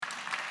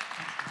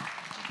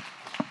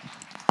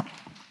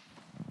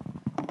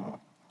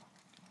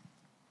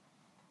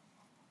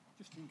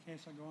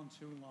case I go on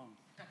too long.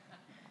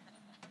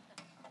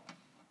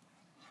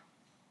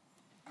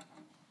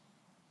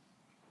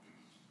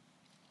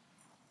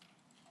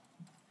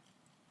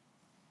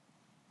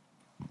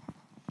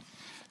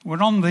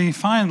 We're on the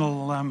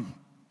final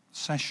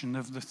session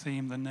of the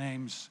theme, the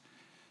names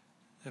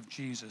of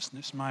Jesus, and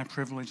it's my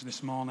privilege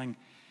this morning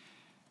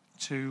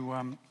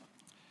to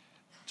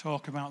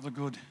talk about the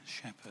Good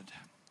Shepherd.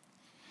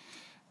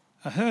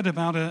 I heard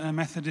about a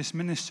Methodist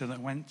minister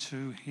that went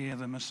to hear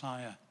the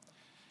Messiah,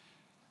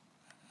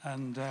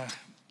 and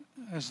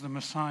as the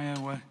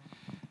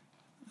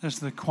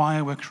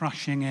choir were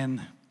crashing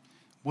in,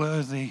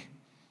 "Worthy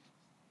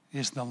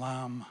is the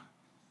Lamb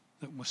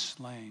that was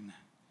slain,"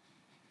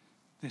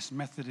 this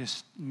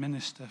Methodist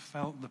minister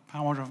felt the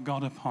power of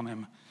God upon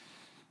him,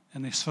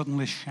 and he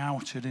suddenly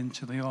shouted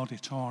into the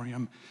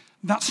auditorium,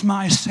 "That's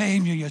my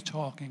Savior you're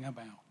talking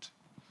about.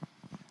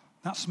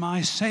 That's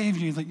my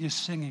Savior that you're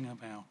singing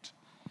about."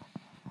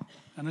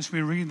 And as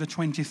we read the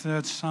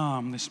 23rd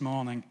Psalm this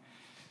morning,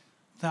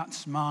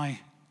 that's my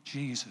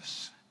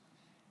Jesus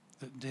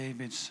that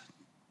David's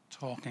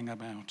talking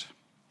about.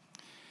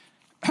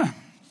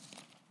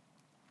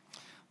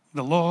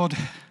 The Lord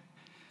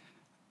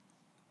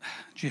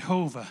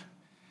Jehovah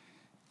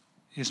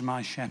is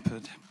my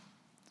shepherd.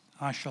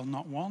 I shall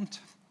not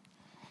want.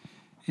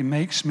 He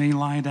makes me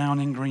lie down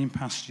in green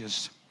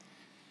pastures.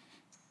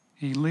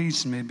 He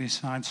leads me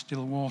beside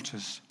still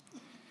waters.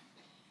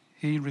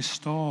 He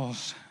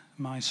restores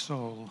my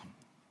soul.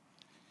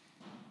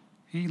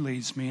 He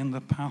leads me in the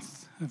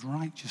path of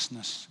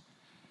righteousness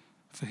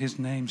for his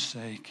name's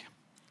sake.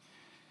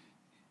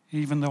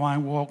 Even though I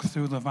walk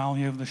through the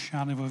valley of the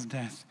shadow of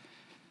death,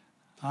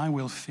 I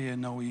will fear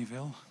no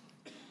evil.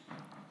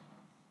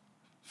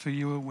 For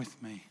you are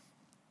with me.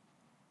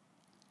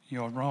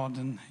 Your rod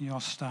and your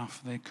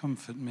staff, they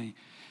comfort me.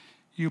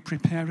 You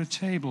prepare a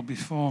table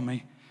before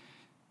me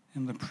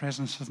in the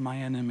presence of my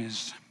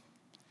enemies.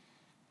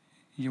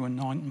 You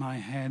anoint my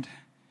head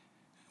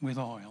with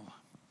oil.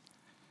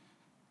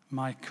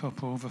 My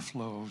cup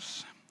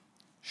overflows.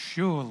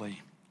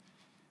 Surely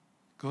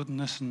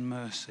goodness and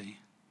mercy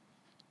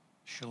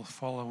shall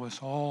follow us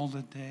all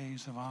the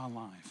days of our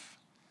life,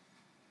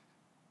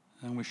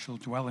 and we shall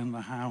dwell in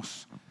the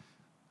house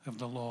of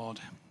the Lord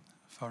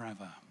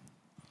forever.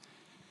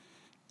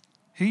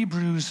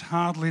 Hebrews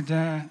hardly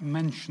dare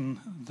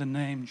mention the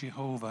name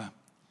Jehovah.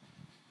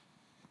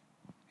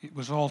 It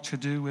was all to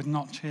do with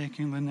not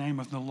taking the name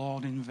of the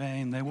Lord in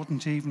vain. They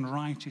wouldn't even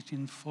write it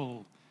in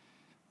full.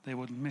 They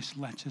would miss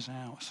letters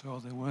out, so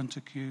they weren't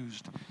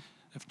accused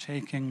of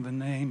taking the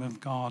name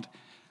of God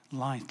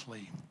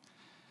lightly.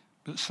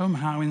 But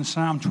somehow in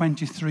Psalm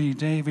 23,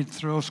 David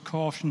throws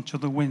caution to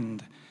the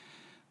wind.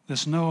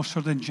 There's no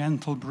sort of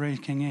gentle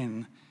breaking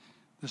in.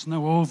 There's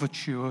no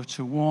overture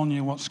to warn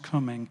you what's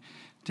coming.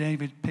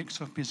 David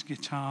picks up his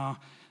guitar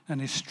and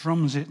he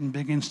strums it and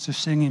begins to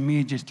sing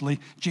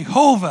immediately,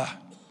 "Jehovah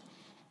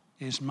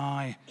is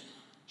my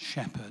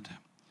shepherd."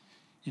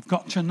 You've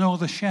got to know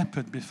the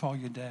shepherd before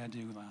you dare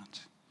do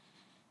that.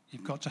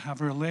 You've got to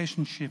have a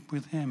relationship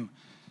with him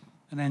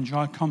and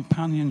enjoy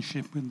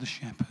companionship with the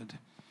shepherd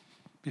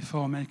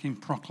before making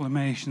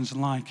proclamations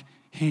like,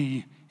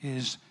 "He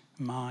is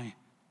my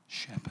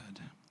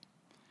shepherd."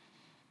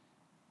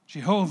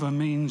 Jehovah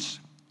means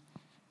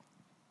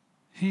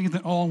he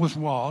that always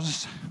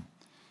was,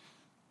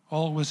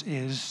 always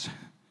is,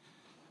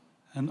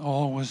 and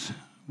always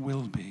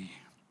will be.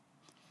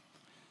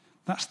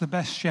 That's the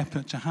best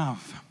shepherd to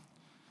have.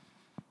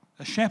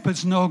 A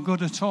shepherd's no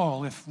good at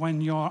all if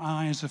when your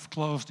eyes have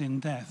closed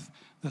in death,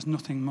 there's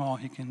nothing more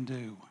he can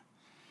do.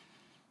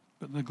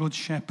 But the good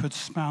shepherd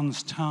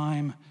spans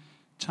time,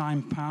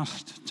 time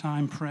past,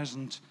 time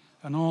present,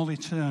 and all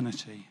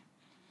eternity.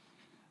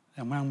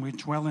 And when we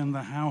dwell in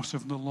the house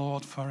of the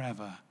Lord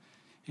forever,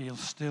 he'll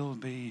still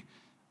be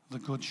the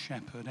good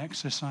shepherd,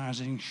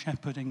 exercising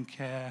shepherding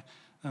care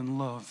and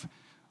love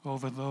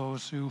over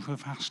those who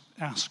have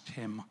asked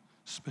him,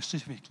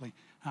 specifically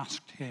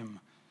asked him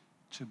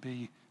to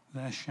be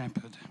their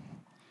shepherd.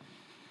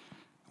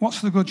 What's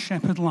the good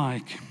shepherd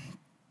like?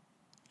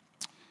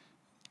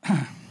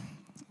 I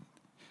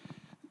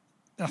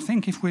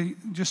think if we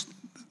just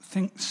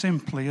think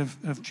simply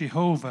of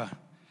Jehovah,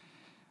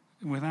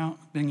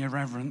 without being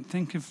irreverent,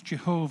 think of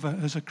Jehovah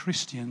as a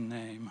Christian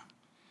name.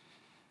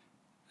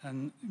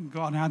 And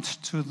God adds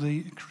to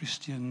the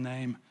Christian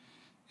name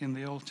in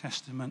the Old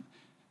Testament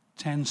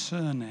 10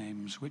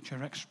 surnames which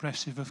are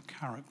expressive of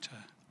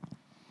character.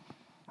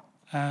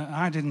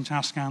 I didn't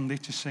ask Andy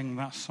to sing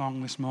that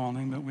song this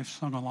morning, but we've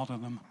sung a lot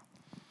of them.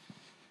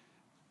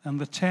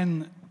 And the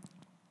 10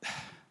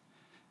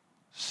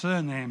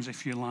 surnames,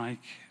 if you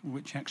like,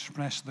 which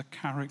express the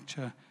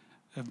character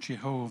of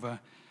Jehovah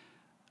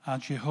are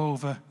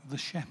Jehovah the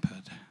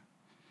shepherd,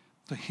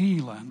 the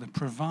healer, the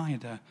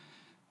provider,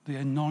 the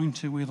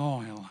anointed with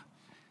oil,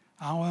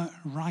 our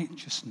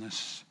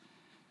righteousness,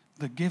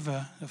 the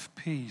giver of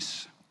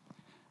peace,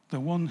 the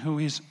one who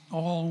is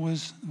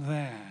always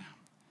there,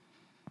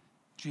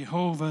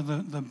 Jehovah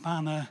the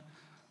banner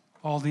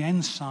or the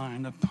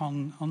ensign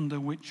under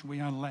which we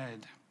are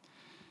led,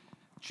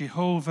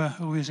 Jehovah,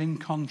 who is in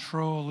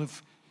control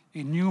of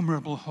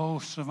innumerable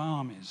hosts of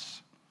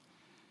armies,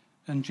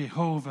 and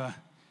Jehovah,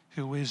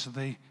 who is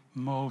the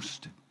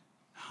Most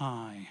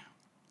High.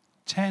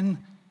 10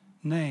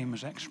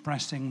 names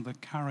expressing the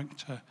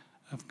character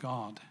of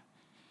God.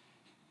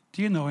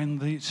 Do you know, in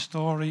the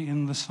story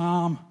in the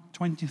Psalm,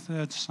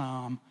 23rd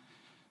Psalm,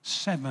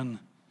 7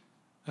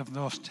 of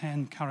those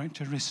 10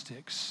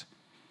 characteristics,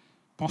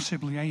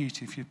 possibly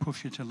 8 if you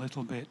push it a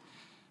little bit,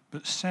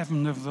 but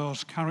 7 of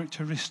those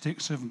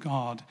characteristics of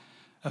God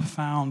are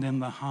found in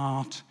the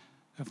heart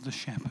of the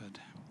shepherd.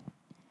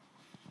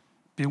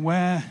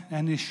 Beware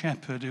any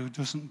shepherd who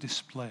doesn't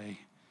display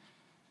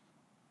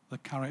the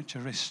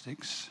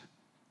characteristics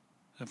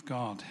of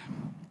God.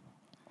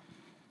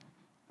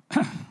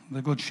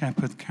 The Good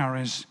Shepherd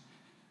carries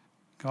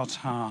God's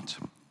heart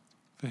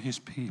for his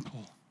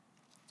people.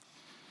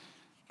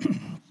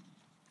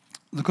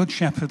 The Good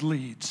Shepherd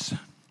leads.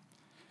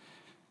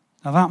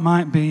 Now that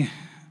might be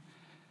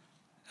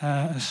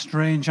a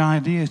strange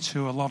idea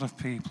to a lot of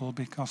people,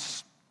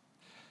 because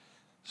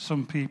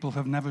some people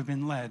have never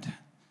been led.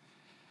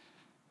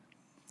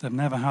 They've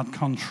never had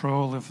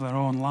control of their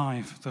own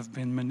life. They've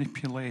been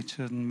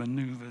manipulated and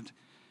maneuvered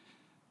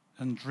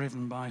and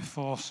driven by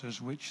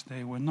forces which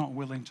they were not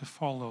willing to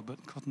follow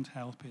but couldn't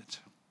help it.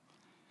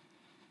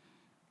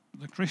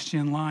 The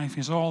Christian life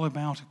is all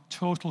about a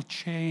total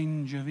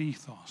change of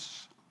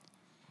ethos.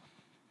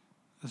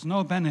 There's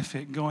no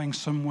benefit going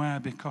somewhere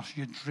because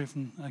you're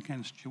driven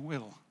against your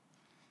will.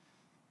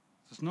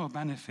 There's no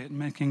benefit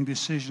making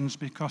decisions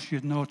because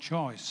you've no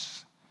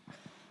choice.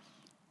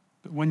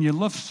 But when you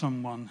love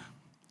someone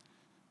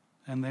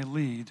and they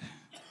lead,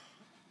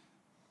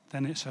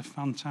 then it's a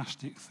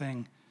fantastic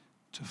thing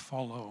to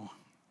follow.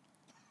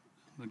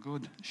 The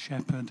Good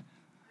Shepherd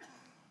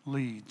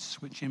leads,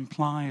 which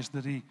implies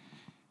that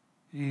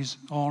he's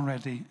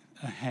already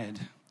ahead.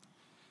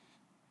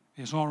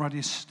 He's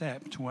already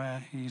stepped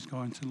where he's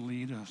going to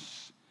lead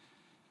us.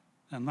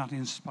 And that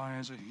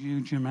inspires a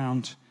huge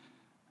amount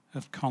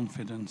of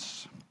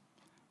confidence.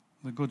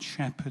 The Good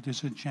Shepherd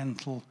is a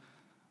gentle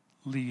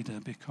leader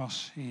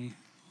because he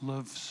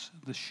loves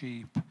the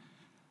sheep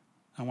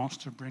and wants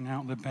to bring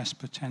out the best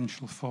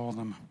potential for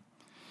them.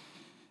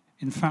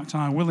 In fact,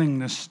 our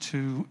willingness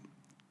to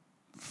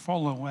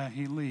follow where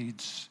he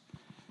leads,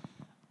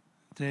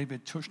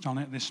 David touched on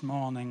it this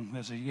morning,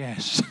 there's a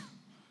yes.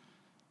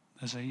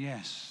 There's a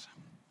yes.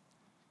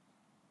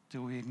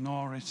 Do we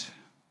ignore it,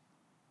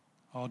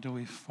 or do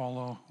we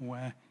follow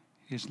where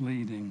he's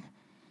leading?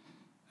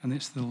 And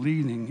it's the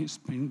leading, it's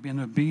being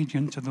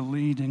obedient to the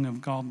leading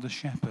of God the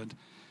Shepherd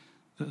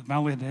that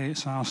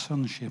validates our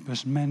sonship.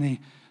 As many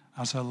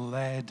as are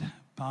led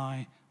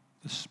by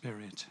the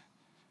Spirit,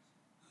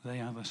 they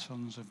are the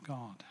sons of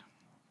God.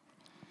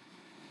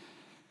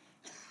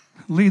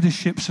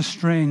 Leadership's a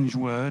strange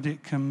word.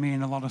 It can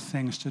mean a lot of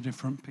things to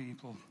different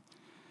people.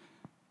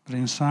 But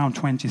in Psalm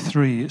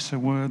 23, it's a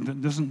word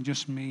that doesn't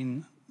just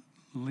mean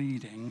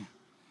leading,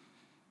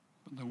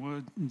 but the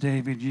word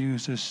David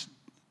uses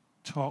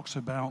talks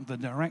about the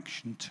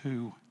direction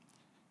too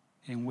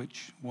in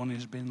which one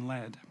has been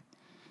led.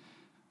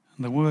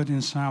 And the word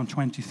in Psalm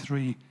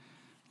 23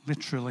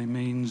 literally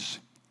means,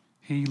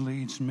 he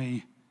leads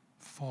me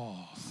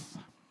forth.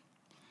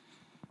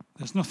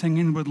 There's nothing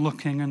inward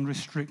looking and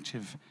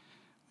restrictive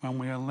when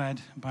we are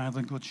led by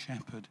the Good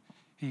Shepherd.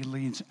 He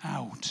leads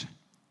out.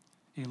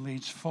 He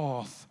leads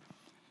forth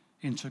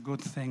into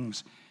good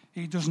things.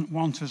 He doesn't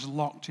want us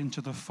locked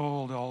into the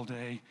fold all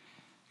day.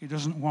 He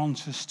doesn't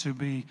want us to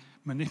be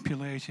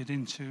manipulated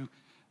into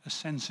a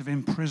sense of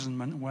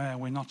imprisonment where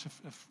we're not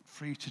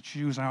free to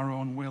choose our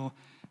own will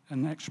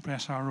and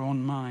express our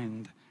own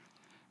mind.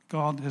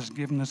 God has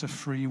given us a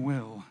free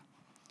will,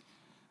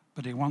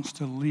 but he wants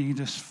to lead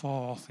us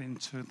forth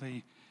into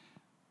the,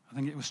 I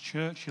think it was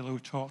Churchill who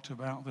talked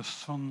about the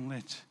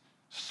sunlit,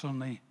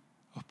 sunny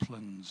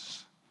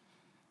uplands.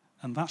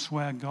 And that's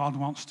where God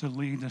wants to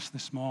lead us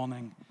this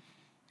morning,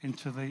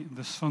 into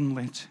the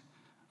sunlit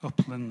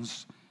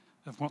uplands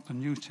of what the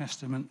New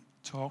Testament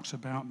talks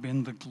about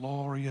being the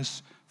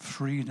glorious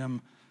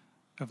freedom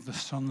of the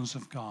sons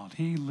of God.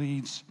 He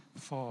leads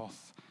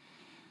forth.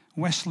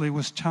 Wesley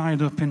was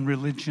tied up in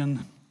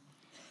religion.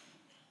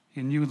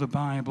 He knew the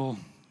Bible.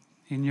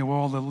 He knew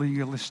all the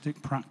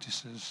legalistic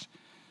practices,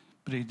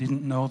 but he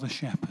didn't know the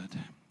shepherd.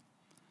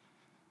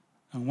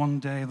 And one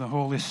day the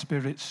Holy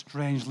Spirit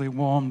strangely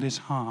warmed his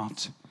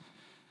heart,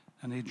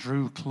 and he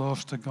drew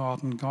close to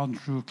God, and God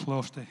drew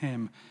close to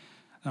him.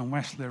 And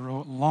Wesley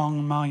wrote,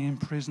 "Long my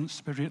imprisoned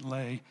spirit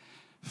lay,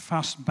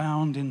 fast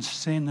bound in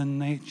sin and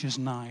nature's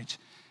night.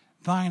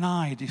 Thine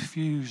eye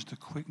diffused the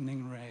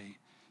quickening ray.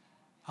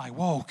 I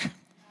woke,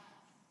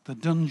 the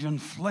dungeon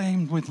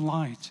flamed with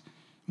light.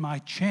 My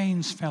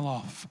chains fell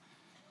off,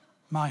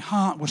 my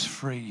heart was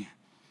free.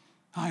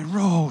 I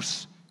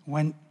rose,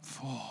 went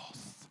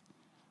forth,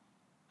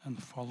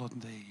 and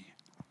followed thee."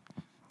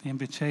 The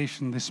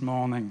invitation this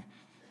morning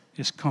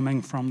is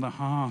coming from the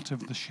heart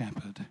of the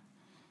shepherd.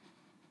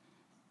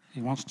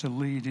 He wants to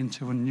lead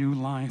into a new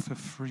life of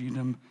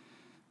freedom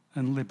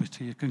and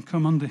liberty. You can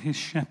come under his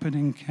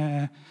shepherding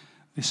care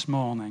this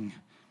morning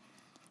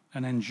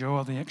and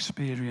enjoy the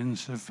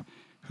experience of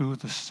who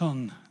the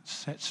Son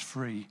sets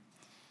free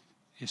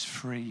is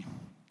free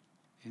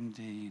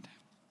indeed.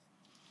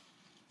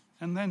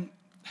 And then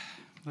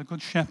the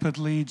Good Shepherd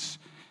leads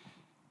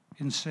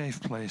in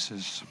safe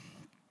places.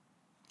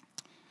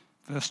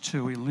 Verse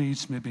 2, he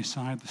leads me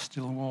beside the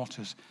still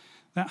waters.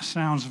 That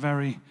sounds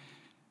very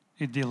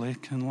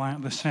idyllic and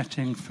like the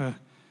setting for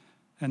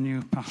a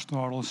new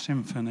pastoral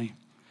symphony.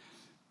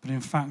 But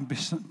in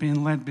fact,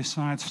 being led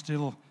beside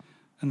still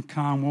and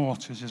calm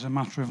waters is a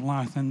matter of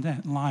life and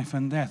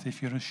death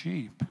if you're a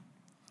sheep.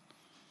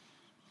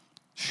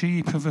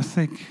 Sheep of a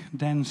thick,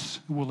 dense,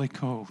 woolly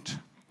coat.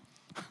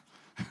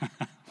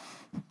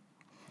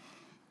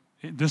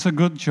 It does a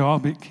good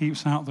job. It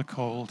keeps out the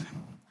cold.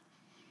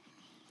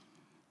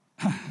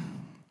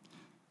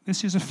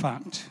 This is a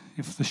fact.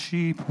 If the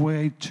sheep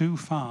wade too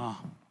far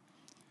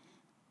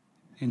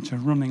into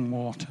running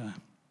water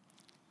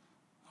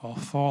or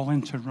fall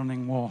into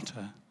running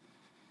water,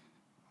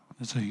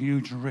 there's a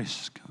huge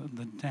risk that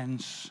the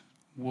dense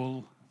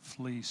wool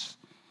fleece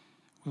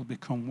will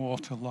become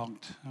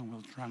waterlogged and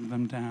will drag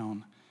them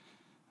down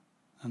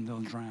and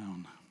they'll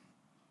drown.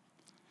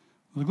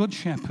 The Good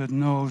Shepherd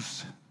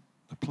knows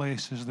the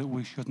places that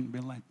we shouldn't be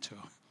led to.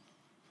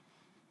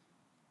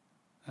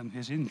 And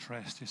his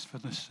interest is for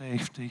the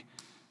safety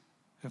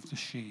of the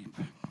sheep.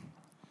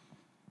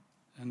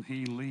 And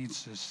he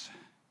leads us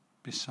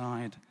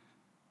beside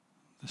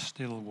the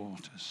still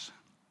waters.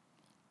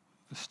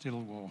 The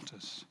still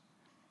waters.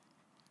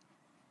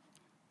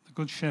 The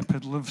Good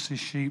Shepherd loves his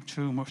sheep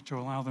too much to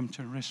allow them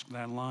to risk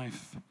their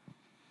life.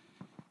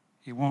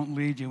 He won't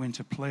lead you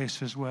into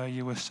places where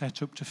you were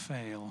set up to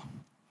fail.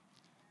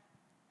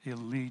 He'll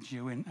lead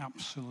you in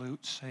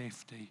absolute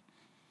safety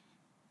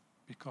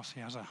because he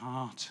has a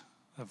heart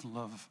of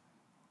love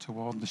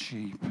toward the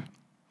sheep.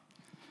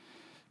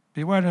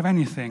 Beware of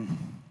anything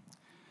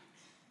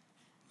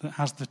that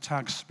has the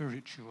tag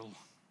spiritual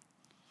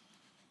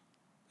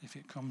if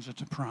it comes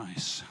at a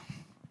price.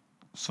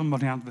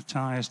 Somebody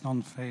advertised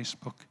on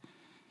Facebook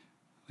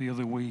the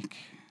other week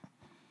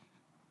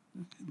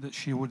that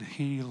she would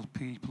heal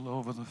people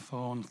over the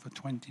phone for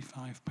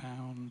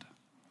 £25.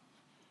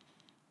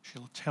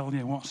 She'll tell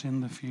you what's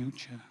in the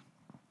future.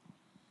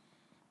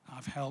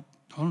 I've helped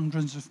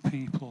hundreds of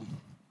people.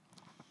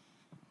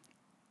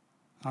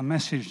 I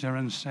messaged her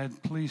and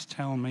said, please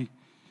tell me,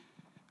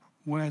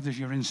 where does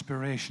your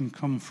inspiration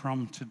come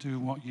from to do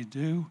what you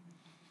do?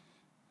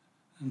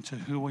 And to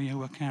who are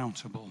you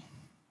accountable?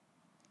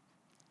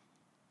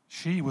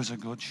 She was a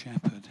good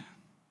shepherd.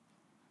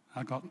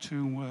 I got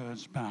 2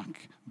 words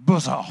back.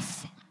 Buzz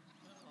off.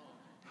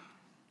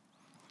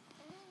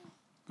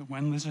 But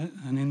when there's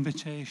an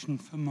invitation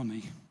for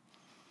money,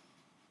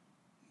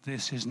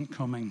 this isn't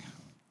coming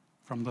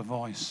from the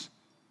voice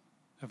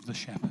of the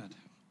shepherd.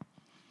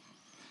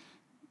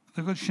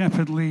 The Good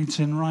Shepherd leads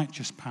in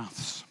righteous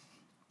paths.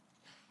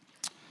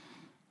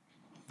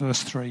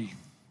 Verse 3.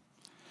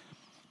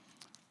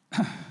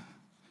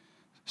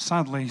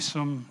 Sadly,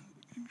 some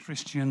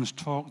Christians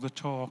talk the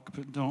talk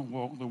but don't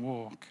walk the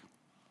walk.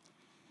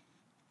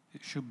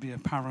 It should be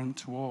apparent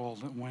to all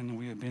that when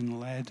we have been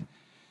led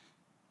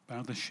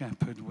by the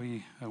shepherd,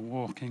 we are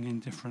walking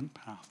in different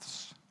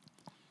paths.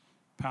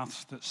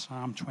 Paths that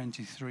Psalm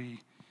 23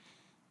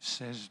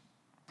 says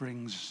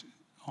brings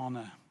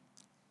honor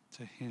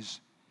to his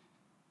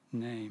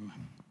name.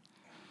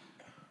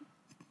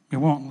 We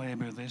won't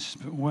labor this,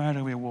 but where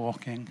are we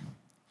walking?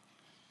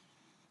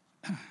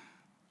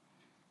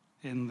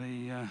 In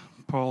the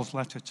Paul's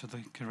letter to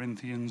the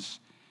Corinthians,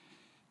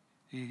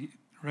 he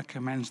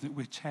recommends that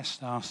we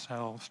test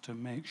ourselves to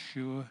make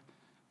sure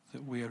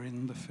that we are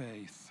in the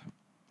faith.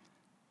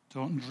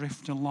 Don't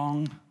drift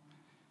along.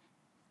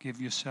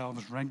 Give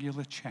yourselves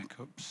regular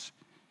checkups.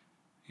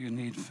 You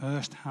need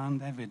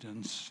first-hand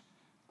evidence,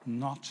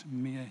 not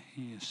mere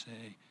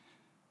hearsay,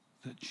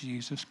 that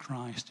Jesus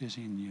Christ is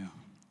in you.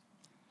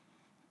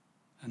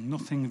 And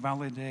nothing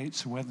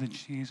validates whether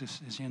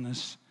Jesus is in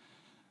us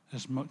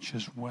as much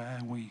as where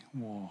we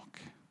walk,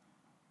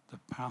 the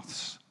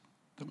paths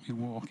that we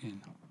walk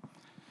in.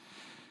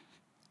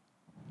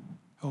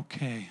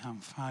 Okay, I'm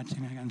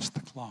fighting against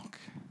the clock.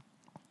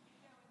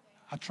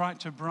 I tried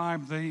to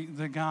bribe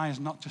the guys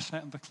not to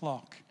set the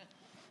clock,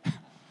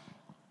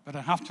 but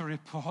I have to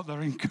report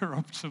they're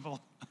incorruptible.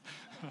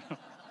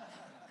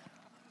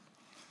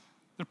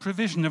 The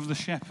provision of the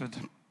shepherd.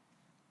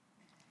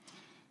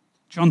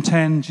 John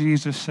 10,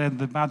 Jesus said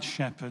the bad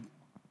shepherd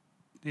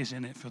is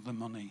in it for the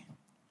money.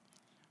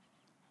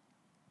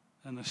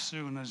 And as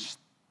soon as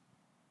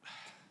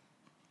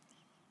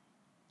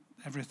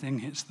everything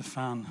hits the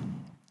fan,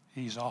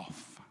 he's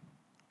off.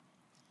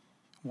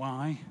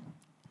 Why?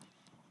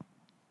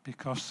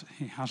 Because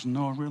he has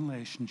no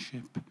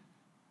relationship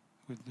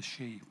with the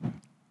sheep.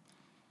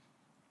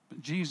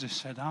 But Jesus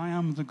said, I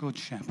am the good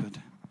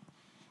shepherd,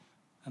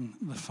 and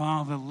the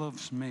Father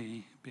loves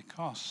me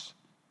because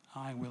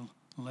I will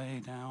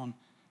lay down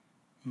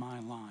my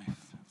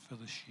life for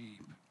the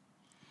sheep.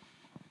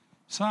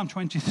 Psalm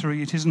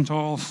 23, it isn't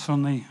all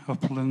sunny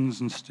uplands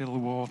and still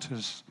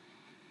waters.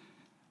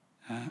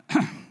 There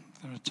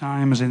are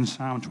times in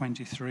Psalm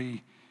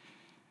 23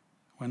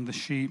 when the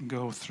sheep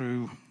go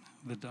through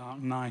the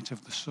dark night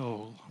of the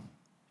soul.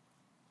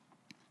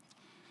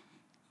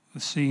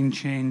 The scene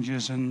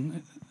changes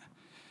and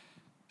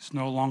it's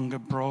no longer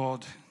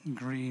broad,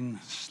 green,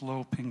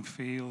 sloping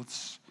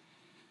fields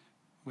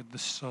with the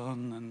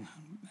sun and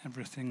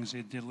everything's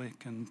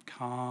idyllic and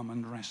calm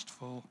and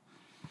restful.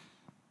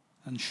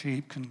 And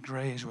sheep can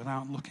graze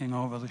without looking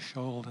over the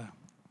shoulder.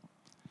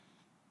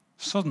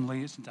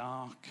 Suddenly it's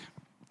dark,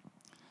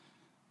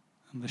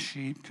 and the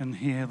sheep can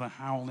hear the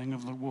howling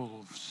of the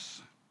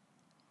wolves.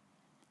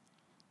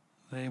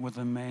 They were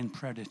the main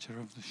predator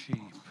of the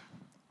sheep.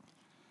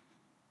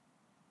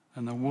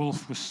 And the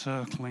wolf was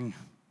circling,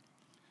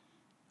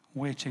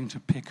 waiting to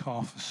pick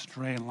off a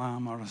stray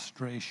lamb or a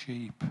stray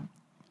sheep.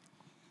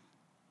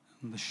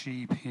 And the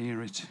sheep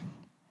hear it,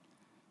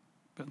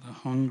 but they're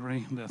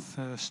hungry, they're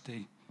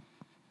thirsty,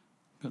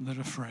 but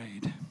they're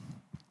afraid.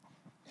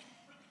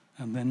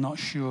 And they're not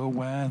sure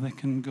where they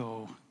can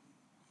go,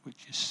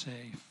 which is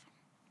safe.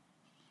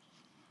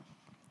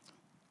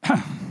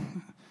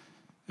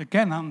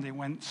 Again, Andy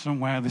went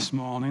somewhere this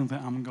morning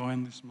that I'm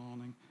going this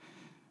morning,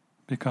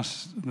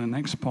 because the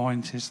next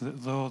point is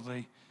that though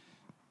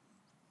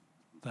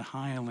the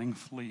hireling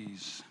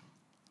flees,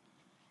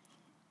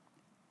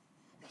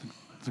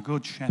 the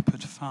good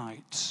shepherd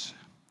fights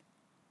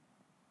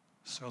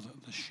so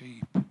that the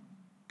sheep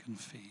can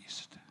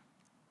feast.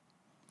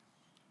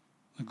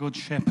 The good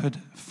shepherd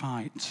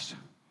fights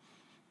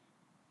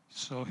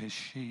so his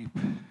sheep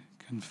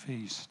can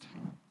feast.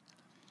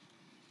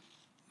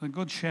 The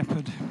good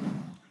shepherd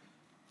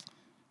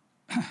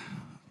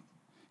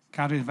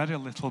carried very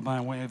little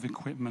by way of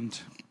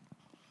equipment.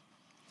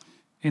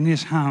 In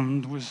his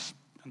hand was,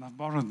 and I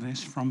borrowed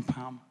this from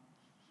Pam,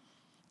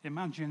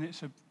 imagine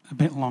it's a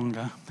bit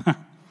longer,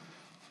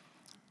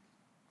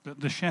 but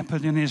the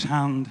shepherd in his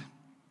hand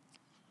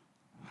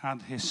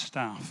had his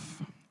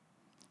staff,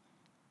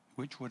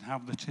 which would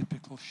have the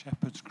typical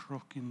shepherd's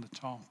crook in the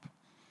top.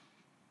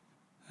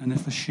 And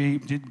if a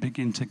sheep did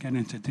begin to get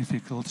into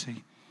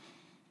difficulty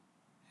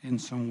in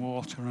some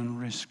water and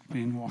risk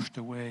being washed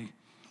away,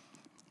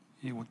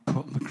 he would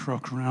put the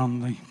crook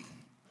around the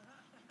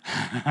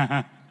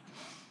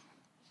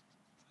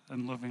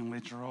and lovingly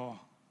draw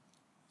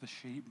the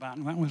sheep back.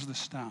 That was the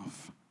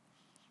staff.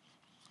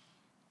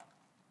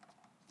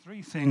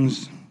 3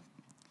 things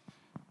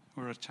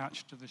were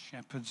attached to the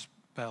shepherd's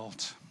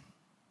belt.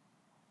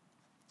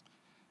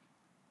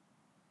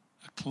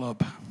 A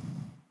club,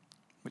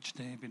 which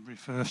David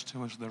refers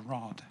to as the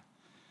rod.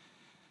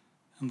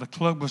 And the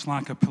club was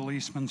like a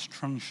policeman's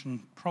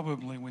truncheon,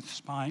 probably with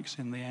spikes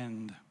in the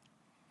end.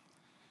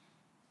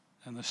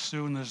 And as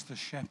soon as the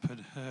shepherd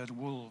heard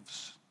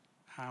wolves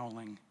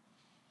howling,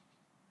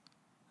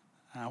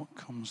 out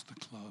comes the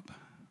club,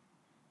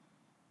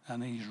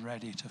 and he's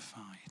ready to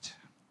fight.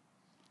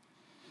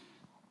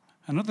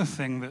 Another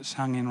thing that's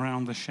hanging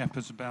around the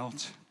shepherd's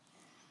belt,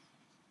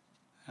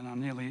 and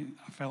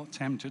I felt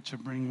tempted to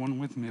bring one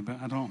with me,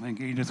 but I don't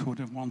think Edith would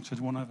have wanted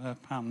one of her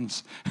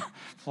pans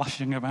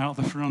flashing about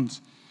the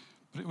front.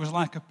 But it was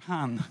like a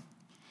pan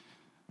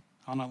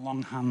on a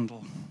long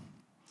handle,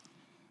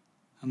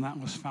 and that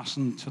was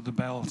fastened to the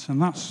belt,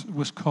 and that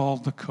was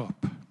called the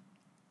cup.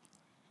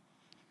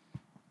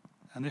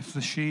 And if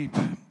the sheep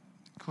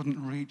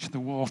couldn't reach the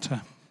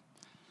water,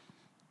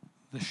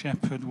 the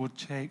shepherd would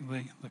take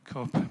the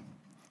cup,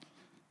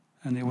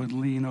 and he would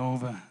lean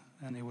over,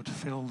 and he would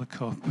fill the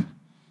cup,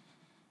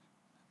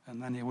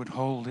 and then he would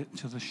hold it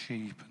to the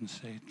sheep and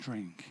say,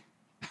 "Drink,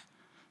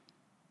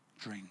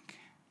 drink."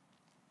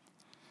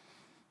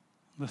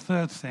 The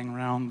third thing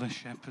round the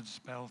shepherd's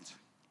belt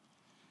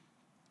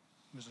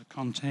was a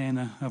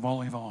container of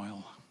olive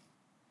oil,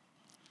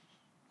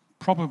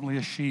 probably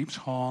a sheep's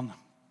horn,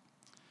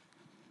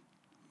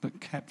 but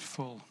kept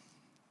full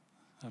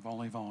of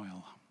olive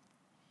oil.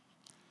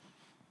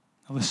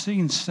 Now the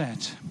scene's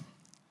set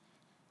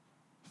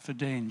for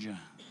danger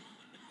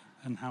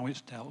and how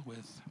it's dealt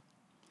with.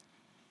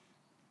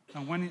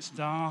 And when it's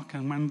dark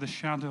and when the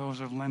shadows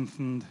have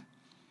lengthened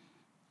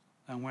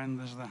and when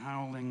there's the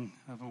howling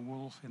of a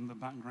wolf in the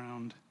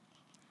background,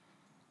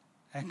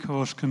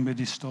 echoes can be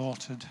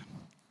distorted.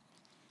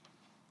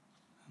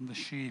 And the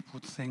sheep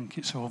would think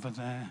it's over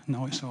there.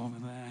 No, it's over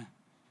there.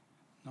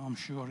 No, I'm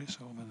sure it's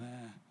over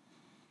there.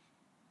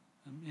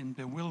 And in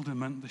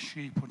bewilderment, the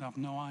sheep would have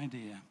no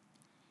idea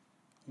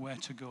where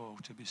to go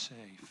to be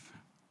safe.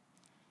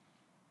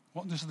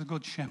 What does the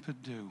good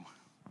shepherd do?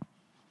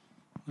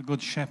 The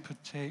good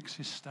shepherd takes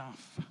his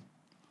staff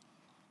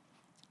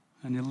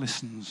and he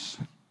listens.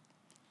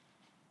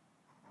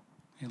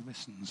 He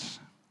listens.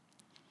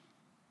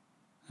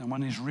 And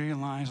when he's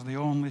realized the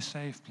only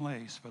safe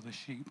place for the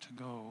sheep to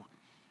go,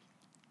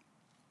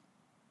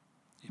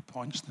 he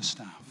points the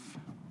staff.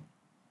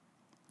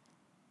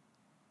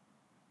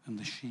 And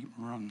the sheep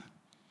run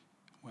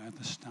where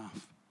the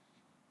staff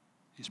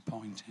is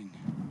pointing.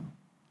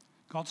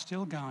 God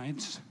still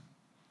guides.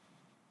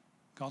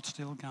 God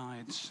still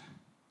guides.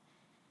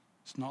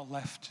 It's not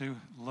left to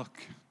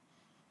luck.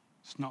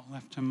 It's not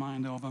left to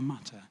mind over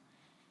matter.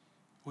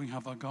 We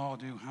have a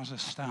God who has a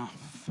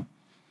staff.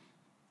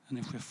 And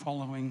if we're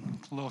following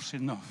close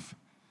enough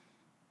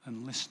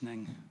and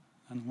listening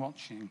and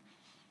watching,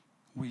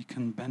 we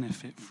can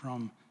benefit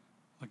from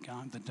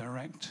the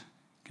direct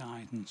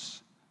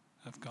guidance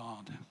of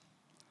God.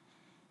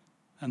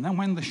 And then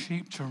when the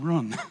sheep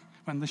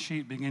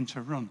begin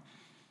to run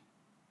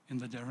in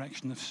the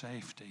direction of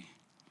safety,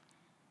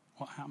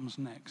 what happens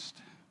next?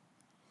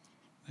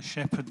 The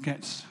shepherd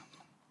gets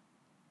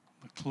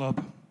the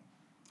club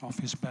off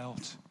his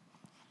belt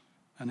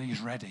and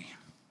he's ready.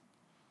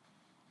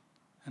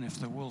 And if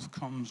the wolf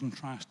comes and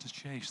tries to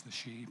chase the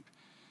sheep,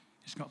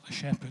 he's got the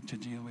shepherd to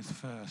deal with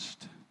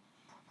first.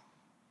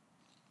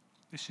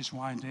 This is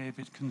why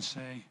David can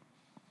say,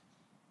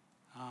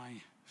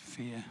 I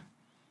fear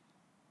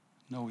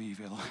no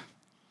evil,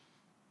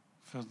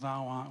 for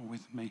thou art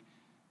with me.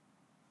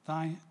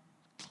 Thy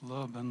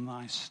club and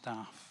thy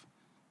staff,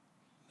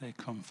 they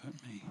comfort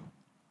me.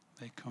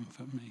 They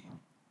comfort me.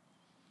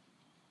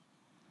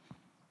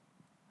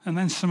 And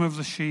then some of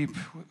the sheep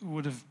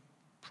would have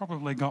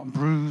probably got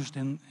bruised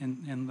in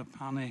the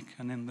panic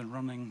and in the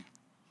running.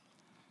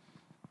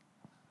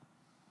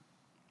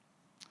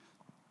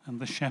 And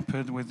the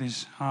shepherd, with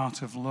his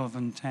heart of love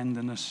and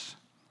tenderness,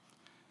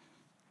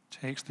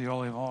 takes the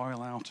olive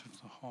oil out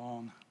of the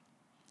horn.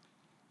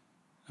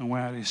 And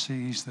where he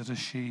sees that a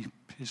sheep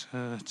is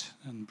hurt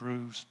and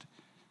bruised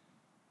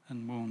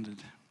and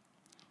wounded,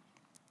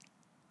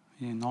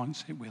 he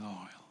anoints it with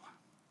oil.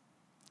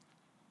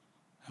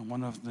 And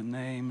one of the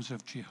names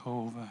of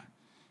Jehovah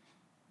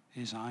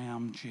is, I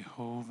am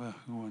Jehovah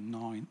who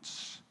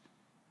anoints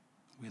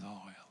with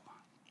oil.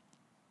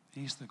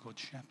 He's the good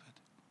shepherd.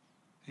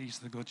 He's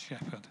the good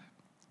shepherd.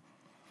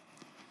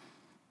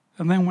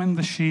 And then when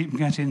the sheep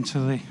get into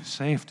the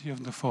safety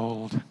of the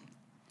fold,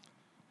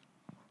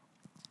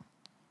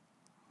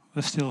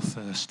 they're still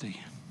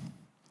thirsty,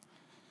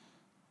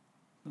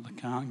 but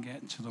they can't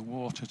get to the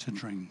water to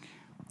drink.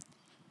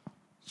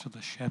 So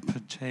the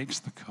shepherd takes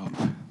the cup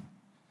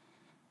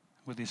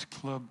with his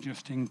club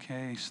just in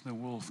case the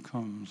wolf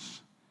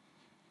comes.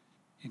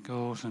 He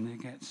goes and he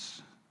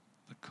gets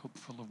the cup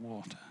full of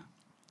water.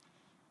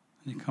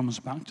 And he comes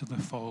back to the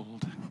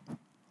fold.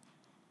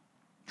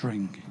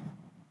 Drink.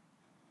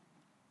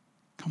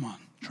 Come on,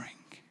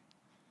 drink.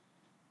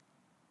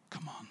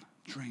 Come on,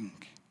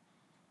 drink.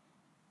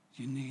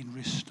 You need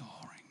restoring.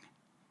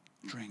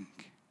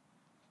 Drink.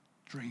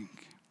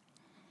 Drink.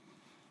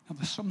 Now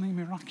there's something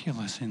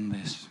miraculous in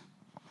this.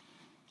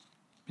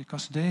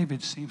 Because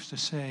David seems to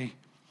say,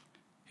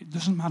 it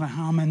doesn't matter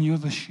how many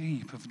other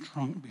sheep have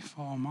drunk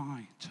before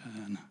my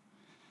turn,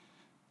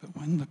 but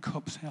when the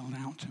cup's held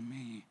out to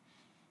me,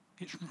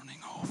 it's running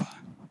over.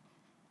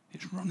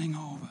 It's running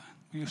over.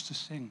 We used to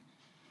sing,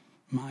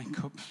 my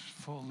cup's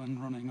full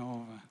and running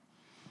over.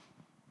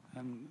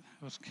 And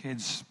those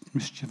kids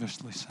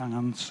mischievously sang,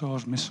 and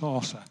so's my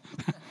saucer.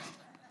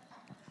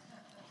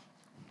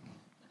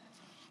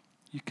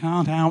 You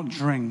can't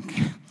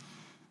outdrink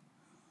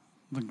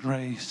the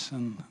grace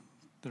and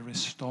the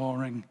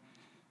restoring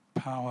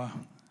power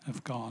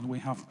of God. We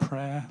have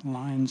prayer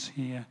lines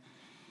here.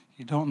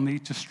 You don't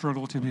need to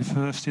struggle to be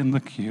first in the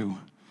queue.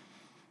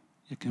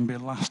 You can be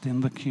last in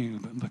the queue,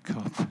 but the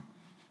cup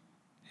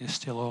is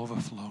still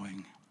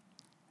overflowing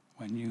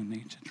when you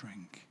need to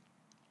drink.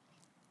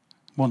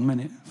 1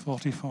 minute,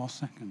 44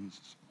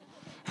 seconds.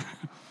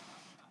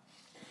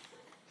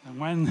 And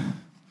when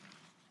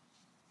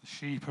the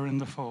sheep are in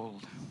the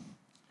fold,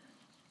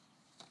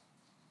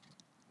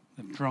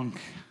 they've drunk,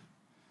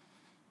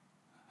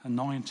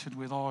 anointed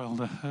with oil,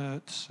 the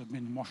hurts have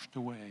been washed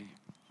away.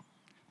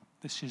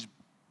 This is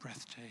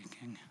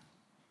breathtaking.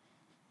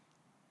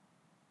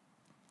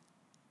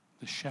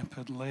 The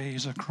shepherd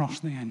lays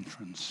across the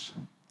entrance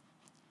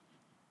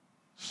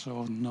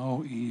so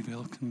no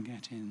evil can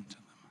get into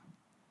them.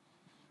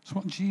 It's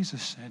what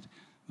Jesus said.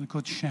 The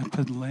good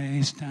shepherd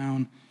lays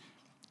down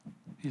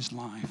his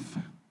life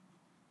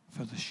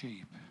for the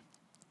sheep.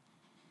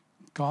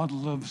 God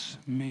loves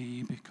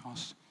me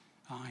because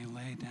I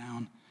lay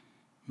down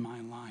my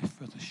life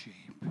for the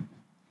sheep.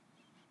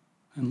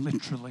 And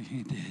literally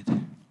he did.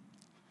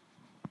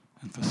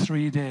 And for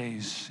 3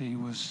 days he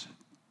was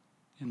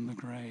in the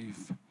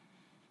grave.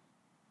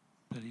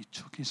 But he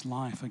took his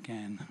life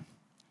again.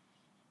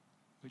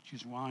 Which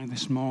is why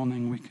this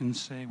morning we can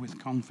say with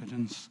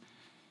confidence,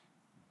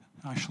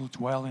 I shall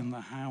dwell in the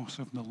house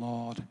of the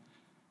Lord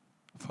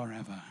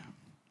forever.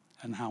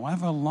 And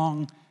however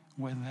long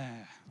we're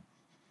there,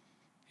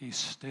 he's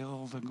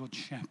still the good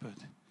shepherd,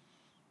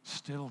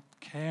 still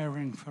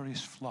caring for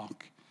his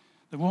flock.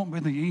 There won't be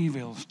the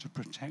evils to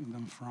protect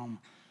them from,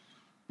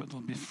 but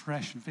there'll be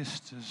fresh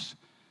vistas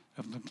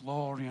of the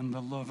glory and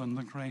the love and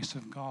the grace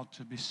of God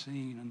to be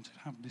seen and to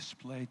have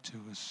displayed to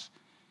us.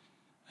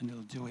 And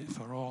he'll do it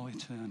for all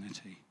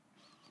eternity.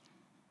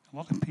 A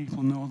lot of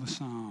people know the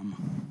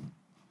psalm,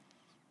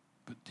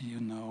 but do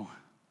you know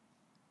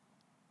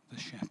the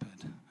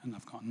shepherd? And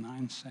I've got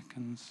 9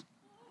 seconds.